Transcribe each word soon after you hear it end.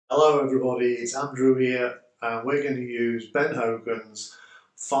Hello everybody, it's Andrew here and we're going to use Ben Hogan's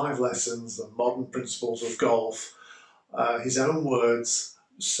 5 lessons, the modern principles of golf, his own words,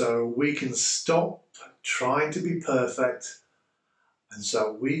 so we can stop trying to be perfect and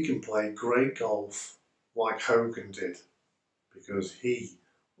so we can play great golf like Hogan did, because he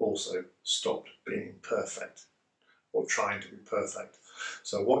also stopped being perfect or trying to be perfect.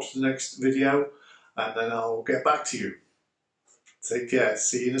 So watch the next video and then I'll get back to you. Take care.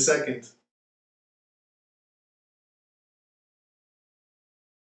 See you in a second.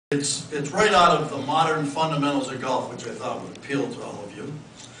 It's right out of the modern fundamentals of golf, which I thought would appeal to all of you.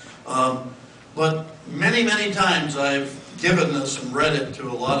 But many times I've given this and read it to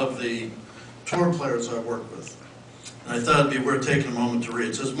a lot of the tour players I work with. And I thought it'd be worth taking a moment to read.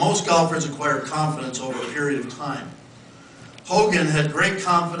 It says, most golfers acquire confidence over a period of time. Hogan had great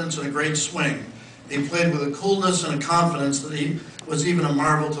confidence and a great swing. He played with a coolness and a confidence that he was even a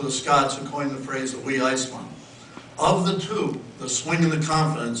marvel to the Scots who coined the phrase the wee Iceman. Of the two, the swing and the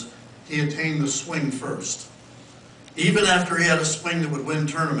confidence, he attained the swing first. Even after he had a swing that would win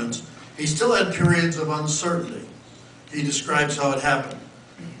tournaments, he still had periods of uncertainty. He describes how it happened.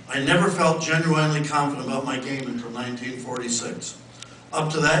 I never felt genuinely confident about my game until 1946.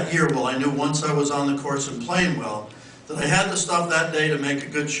 Up to that year, well, I knew once I was on the course and playing well, that I had the stuff that day to make a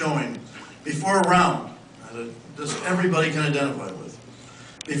good showing. Before a round, this everybody can identify with.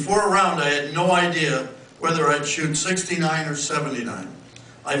 Before a round, I had no idea whether I'd shoot 69 or 79.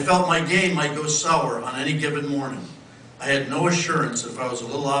 I felt my game might go sour on any given morning. I had no assurance that if I was a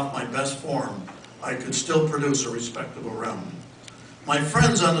little off my best form, I could still produce a respectable round. My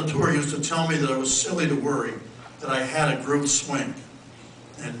friends on the tour used to tell me that I was silly to worry that I had a groove swing.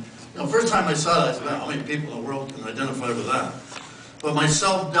 And first time I saw that, I said, how many people in the world can identify with that? But my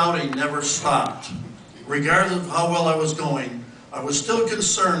self-doubting never stopped. Regardless of how well I was going, I was still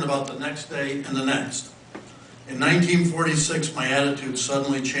concerned about the next day and the next. In 1946, my attitude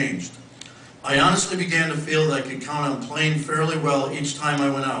suddenly changed. I honestly began to feel that I could count on playing fairly well each time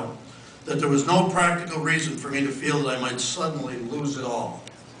I went out, that there was no practical reason for me to feel that I might suddenly lose it all.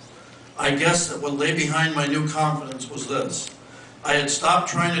 I guess that what lay behind my new confidence was this. I had stopped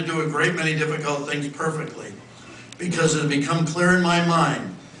trying to do a great many difficult things perfectly, because it had become clear in my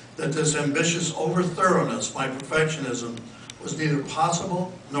mind that this ambitious over-thoroughness, my perfectionism, was neither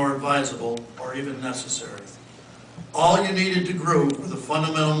possible nor advisable or even necessary. All you needed to groove were the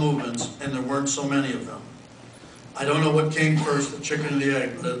fundamental movements, and there weren't so many of them. I don't know what came first, the chicken or the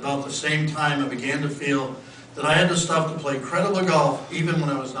egg, but at about the same time I began to feel that I had the stuff to play credible golf even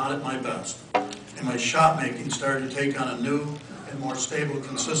when I was not at my best, and my shot making started to take on a new and more stable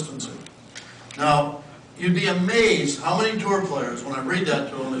consistency. Now, you'd be amazed how many tour players, when I read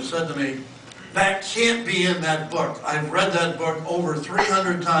that to them, have said to me, that can't be in that book. I've read that book over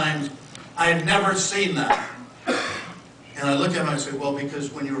 300 times. I've never seen that. And I look at them and I say, well,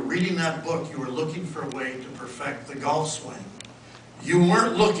 because when you were reading that book, you were looking for a way to perfect the golf swing. You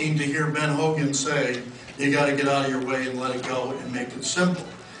weren't looking to hear Ben Hogan say, you got to get out of your way and let it go and make it simple.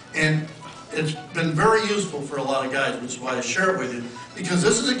 And it's been very useful for a lot of guys, which is why I share it with you, because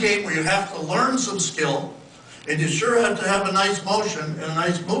this is a game where you have to learn some skill, and you sure have to have a nice motion and a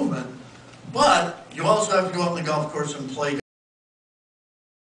nice movement, but you also have to go out on the golf course and play.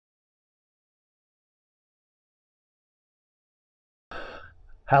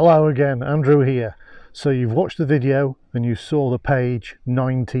 Hello again, Andrew here. So you've watched the video and you saw the page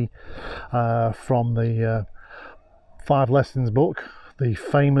 90 from the 5 lessons book, the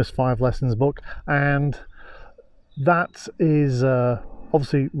famous 5 lessons book, and that is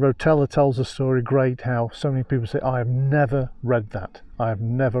obviously Rotella tells a story great, how so many people say, I have never read that, I have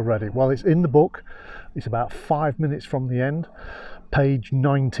never read it. Well, it's in the book, it's about 5 minutes from the end, page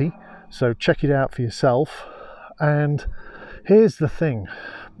 90, so check it out for yourself. And here's the thing,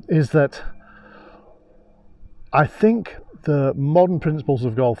 is that I think the modern principles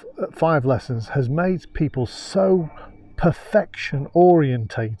of golf, 5 lessons, has made people so perfection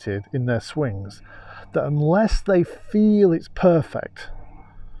orientated in their swings that unless they feel it's perfect,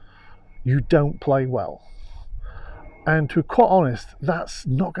 you don't play well. And to be quite honest, that's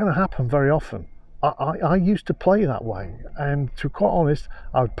not going to happen very often. I used to play that way, and to be quite honest,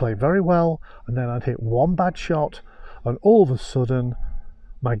 I would play very well and then I'd hit one bad shot and all of a sudden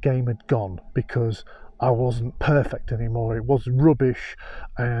my game had gone because I wasn't perfect anymore. It was rubbish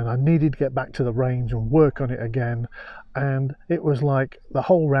and I needed to get back to the range and work on it again, and it was like the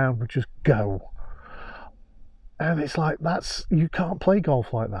whole round would just go. And it's like, you can't play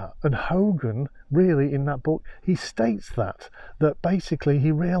golf like that. And Hogan, really, in that book, he states that basically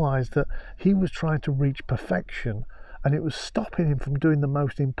he realized that he was trying to reach perfection and it was stopping him from doing the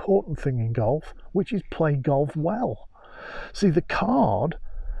most important thing in golf, which is play golf well. See, the card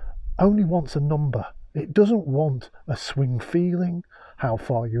only wants a number. It doesn't want a swing feeling, how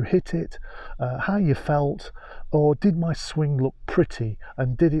far you hit it, how you felt, or did my swing look pretty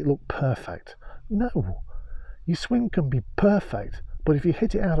and did it look perfect? No, your swing can be perfect, but if you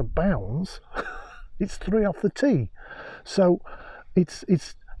hit it out of bounds, it's 3 off the tee. So it's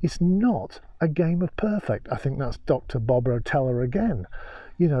not a game of perfect. I think that's Dr. Bob Rotella again.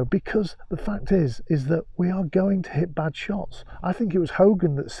 You know, because the fact is that we are going to hit bad shots. I think it was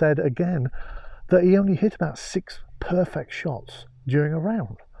Hogan that said again that he only hit about 6 perfect shots during a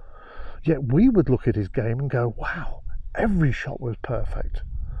round. Yet we would look at his game and go, wow, every shot was perfect.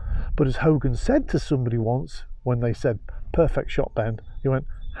 But as Hogan said to somebody once, when they said, perfect shot, Ben, he went,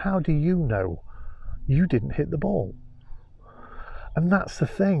 how do you know? You didn't hit the ball. And that's the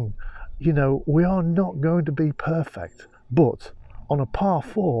thing. You know, we are not going to be perfect, but on a par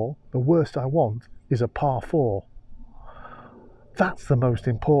 4, the worst I want is a par 4. That's the most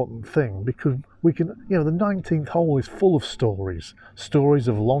important thing, because we can, you know, the 19th hole is full of stories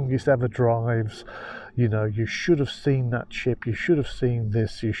of longest ever drives. You know, you should have seen that chip, you should have seen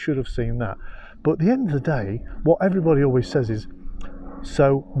this, you should have seen that. But at the end of the day, what everybody always says is,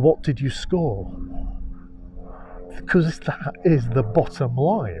 so what did you score? Because that is the bottom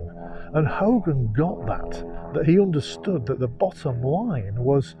line. And Hogan got that he understood that the bottom line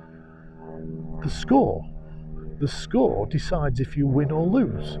was the score. The score decides if you win or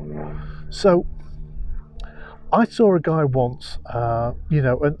lose. So I saw a guy once, you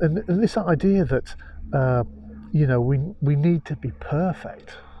know, and this idea that, you know, we need to be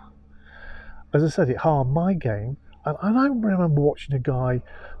perfect. As I said, it harmed my game. And I remember watching a guy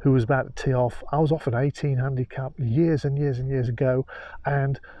who was about to tee off. I was off an 18 handicap years and years and years ago,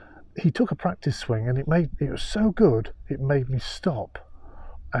 and he took a practice swing, and it was so good, it made me stop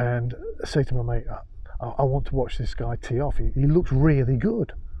and say to my mate, I want to watch this guy tee off. He looks really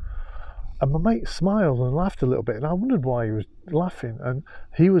good. And my mate smiled and laughed a little bit, and I wondered why he was laughing. And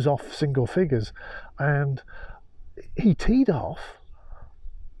he was off single figures, and he teed off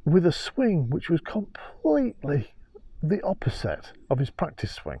with a swing which was completely the opposite of his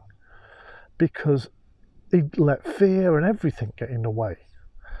practice swing, because he'd let fear and everything get in the way.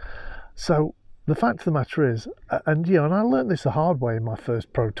 So the fact of the matter is, and you know, and I learned this the hard way in my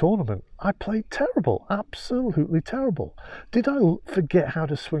first pro tournament, I played terrible, absolutely terrible. Did I forget how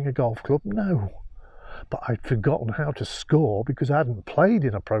to swing a golf club? No. But I'd forgotten how to score because I hadn't played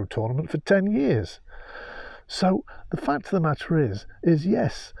in a pro tournament for 10 years. So the fact of the matter is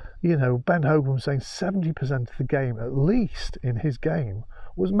yes, you know, Ben Hogan was saying 70% of the game, at least in his game,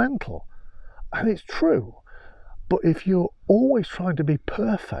 was mental. And it's true. But if you're always trying to be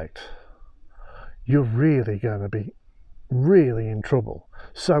perfect, you're really going to be really in trouble.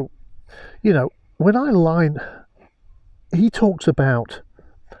 So, you know, when he talks about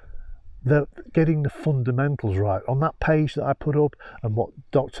getting the fundamentals right on that page that I put up, and what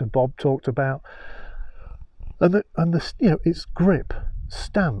Dr. Bob talked about, and the you know, it's grip,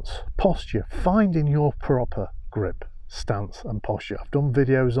 stance, posture, finding your proper grip, stance and posture. I've done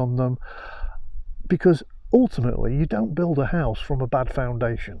videos on them, because ultimately you don't build a house from a bad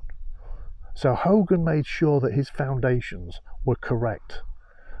foundation. So Hogan made sure that his foundations were correct,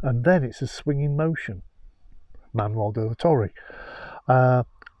 and then it's a swinging motion, Manuel de la Torre.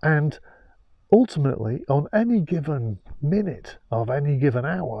 And ultimately, on any given minute of any given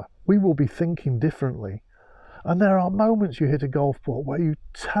hour, we will be thinking differently. And there are moments you hit a golf ball where you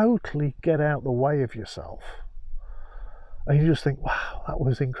totally get out the way of yourself. And you just think, wow, that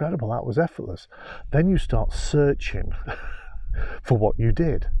was incredible, that was effortless. Then you start searching for what you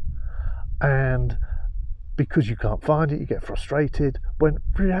did. And because you can't find it, you get frustrated, when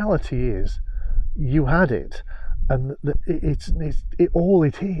reality is you had it. And all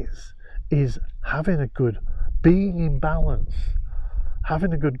it is having a good, being in balance,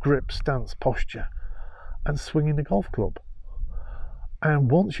 having a good grip, stance, posture, and swinging the golf club.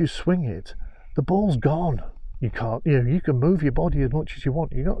 And once you swing it, the ball's gone. You can't, you know, you can move your body as much as you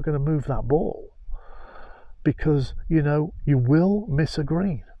want. You're not going to move that ball, because, you know, you will miss a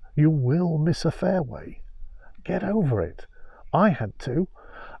green. You will miss a fairway. Get over it. I had to.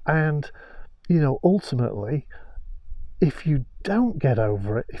 And, you know, ultimately, if you don't get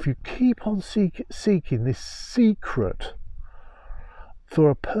over it, if you keep on seeking this secret for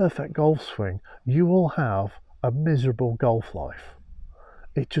a perfect golf swing, you will have a miserable golf life.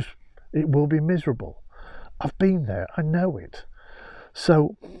 It will be miserable. I've been there, I know it.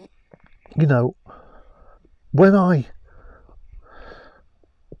 So, you know, when I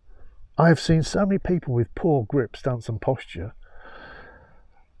I've seen so many people with poor grip, stance and posture,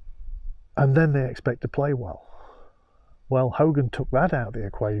 and then they expect to play well. Well, Hogan took that out of the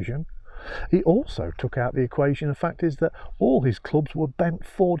equation. He also took out the equation, the fact is that all his clubs were bent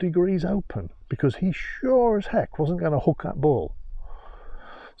 4 degrees open, because he sure as heck wasn't going to hook that ball.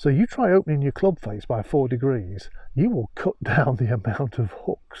 So you try opening your club face by 4 degrees, you will cut down the amount of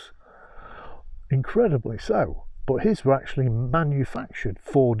hooks. Incredibly so. But his were actually manufactured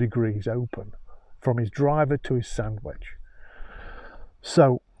 4 degrees open, from his driver to his sand wedge.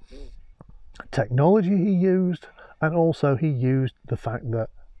 So technology he used, and also he used the fact that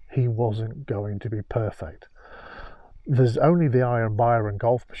he wasn't going to be perfect. There's only the Iron Byron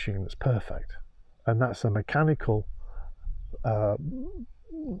golf machine that's perfect, and that's a mechanical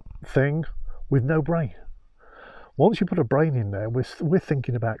thing with no brain. Once you put a brain in there, we're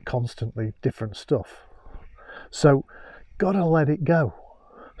thinking about constantly different stuff. So, gotta let it go.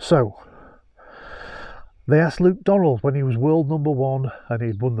 So, they asked Luke Donald when he was world #1 and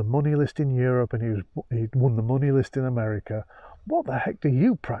he'd won the money list in Europe and he'd won the money list in America, what the heck do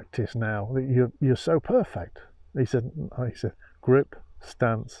you practice now that you're so perfect? He said, grip,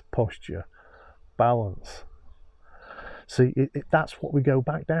 stance, posture, balance. See, that's what we go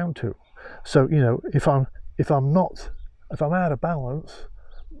back down to. So, you know, if I'm out of balance,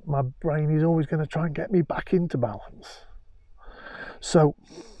 my brain is always going to try and get me back into balance. So,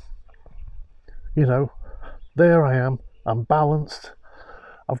 you know, there I am, I'm balanced,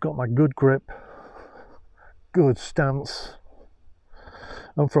 I've got my good grip, good stance,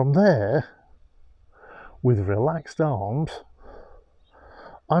 and from there, with relaxed arms,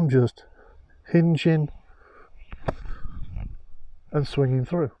 I'm just hinging and swinging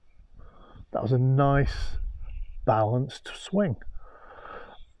through. That was a nice, balanced swing.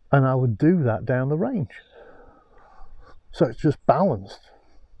 And I would do that down the range. So it's just balanced.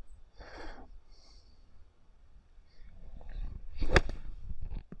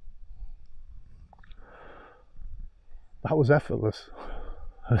 That was effortless.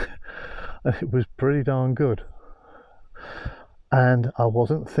 And it was pretty darn good. And I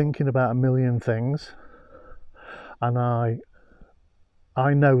wasn't thinking about a million things. And I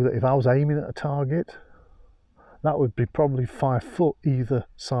know that if I was aiming at a target, that would be probably 5 foot either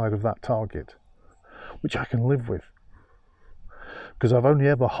side of that target, which I can live with. Because I've only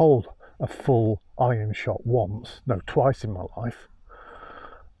ever holed a full iron shot twice in my life.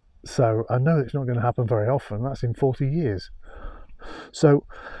 So I know it's not going to happen very often. That's in 40 years. So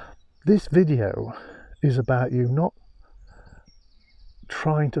this video is about you not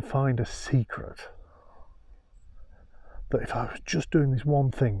trying to find a secret. That if I was just doing this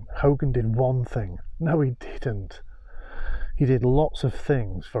one thing, Hogan did one thing. No, he didn't. He did lots of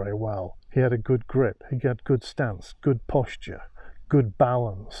things very well. He had a good grip, he had good stance, good posture, good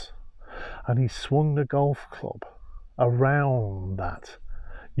balance. And he swung the golf club around that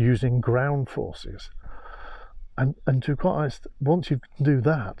using ground forces. And to be quite honest, once you do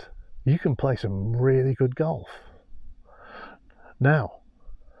that, you can play some really good golf. Now,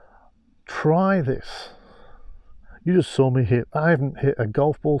 try this. You just saw me hit. I haven't hit a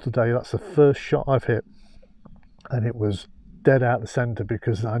golf ball today. That's the first shot I've hit. And it was dead out the centre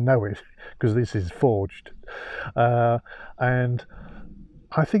because I know it, because this is forged. And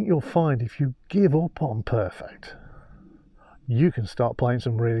I think you'll find if you give up on perfect, you can start playing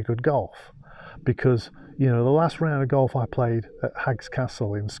some really good golf. Because, you know, the last round of golf I played at Hag's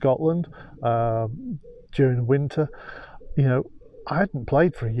Castle in Scotland during the winter, you know, I hadn't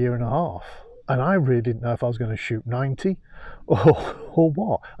played for a year and a half. And I really didn't know if I was going to shoot 90 or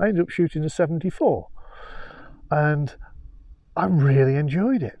what. I ended up shooting a 74. And I really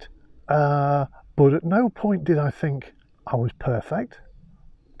enjoyed it. But at no point did I think I was perfect,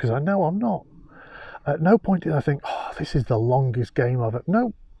 because I know I'm not. At no point did I think, oh, this is the longest game of it.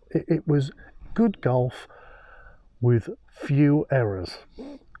 No, it was good golf with few errors.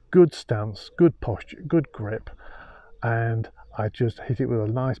 Good stance, good posture, good grip. And I just hit it with a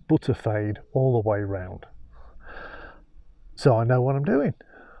nice butter fade all the way round. So I know what I'm doing.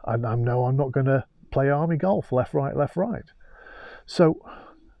 I know I'm not going to play army golf, left, right, left, right. So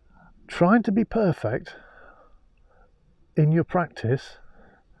trying to be perfect in your practice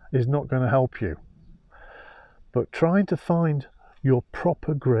is not going to help you. But trying to find your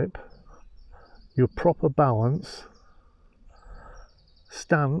proper grip, your proper balance,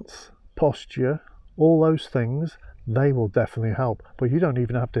 stance, posture, all those things, they will definitely help. But you don't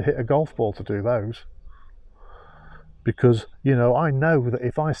even have to hit a golf ball to do those. Because, you know, I know that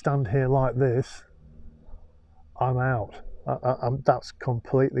if I stand here like this, I'm out. That's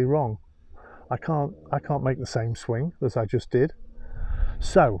completely wrong. I can't make the same swing as I just did.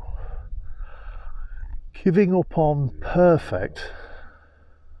 So Giving up on perfect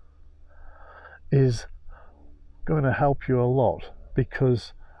is going to help you a lot,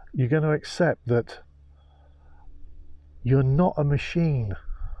 because you're going to accept that you're not a machine,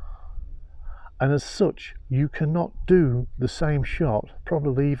 and as such you cannot do the same shot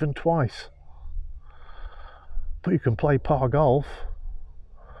probably even twice. But you can play par golf.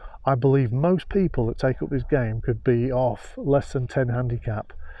 I believe most people that take up this game could be off less than 10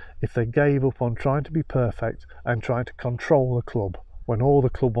 handicap if they gave up on trying to be perfect and trying to control the club when all the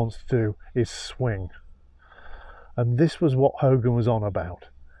club wants to do is swing. And this was what Hogan was on about.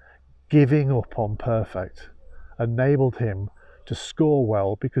 Giving up on perfect enabled him to score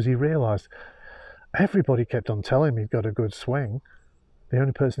well, because he realised everybody kept on telling him he'd got a good swing. The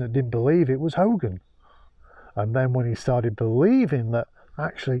only person that didn't believe it was Hogan. And then when he started believing that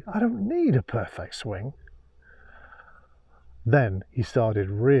actually I don't need a perfect swing, then he started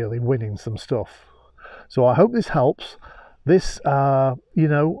really winning some stuff. So I hope this helps. This, you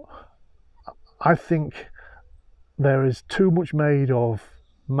know, I think there is too much made of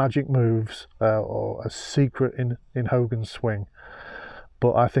magic moves or a secret in Hogan's swing.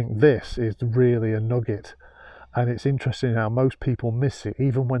 But I think this is really a nugget. And it's interesting how most people miss it,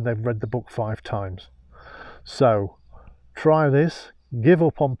 even when they've read the book 5 times. So try this, give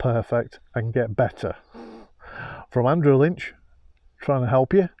up on perfect and get better. From Andrew Lynch, trying to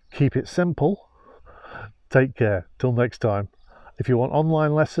help you, keep it simple. Take care, till next time. If you want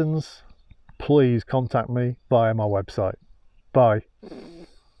online lessons, please contact me via my website. Bye.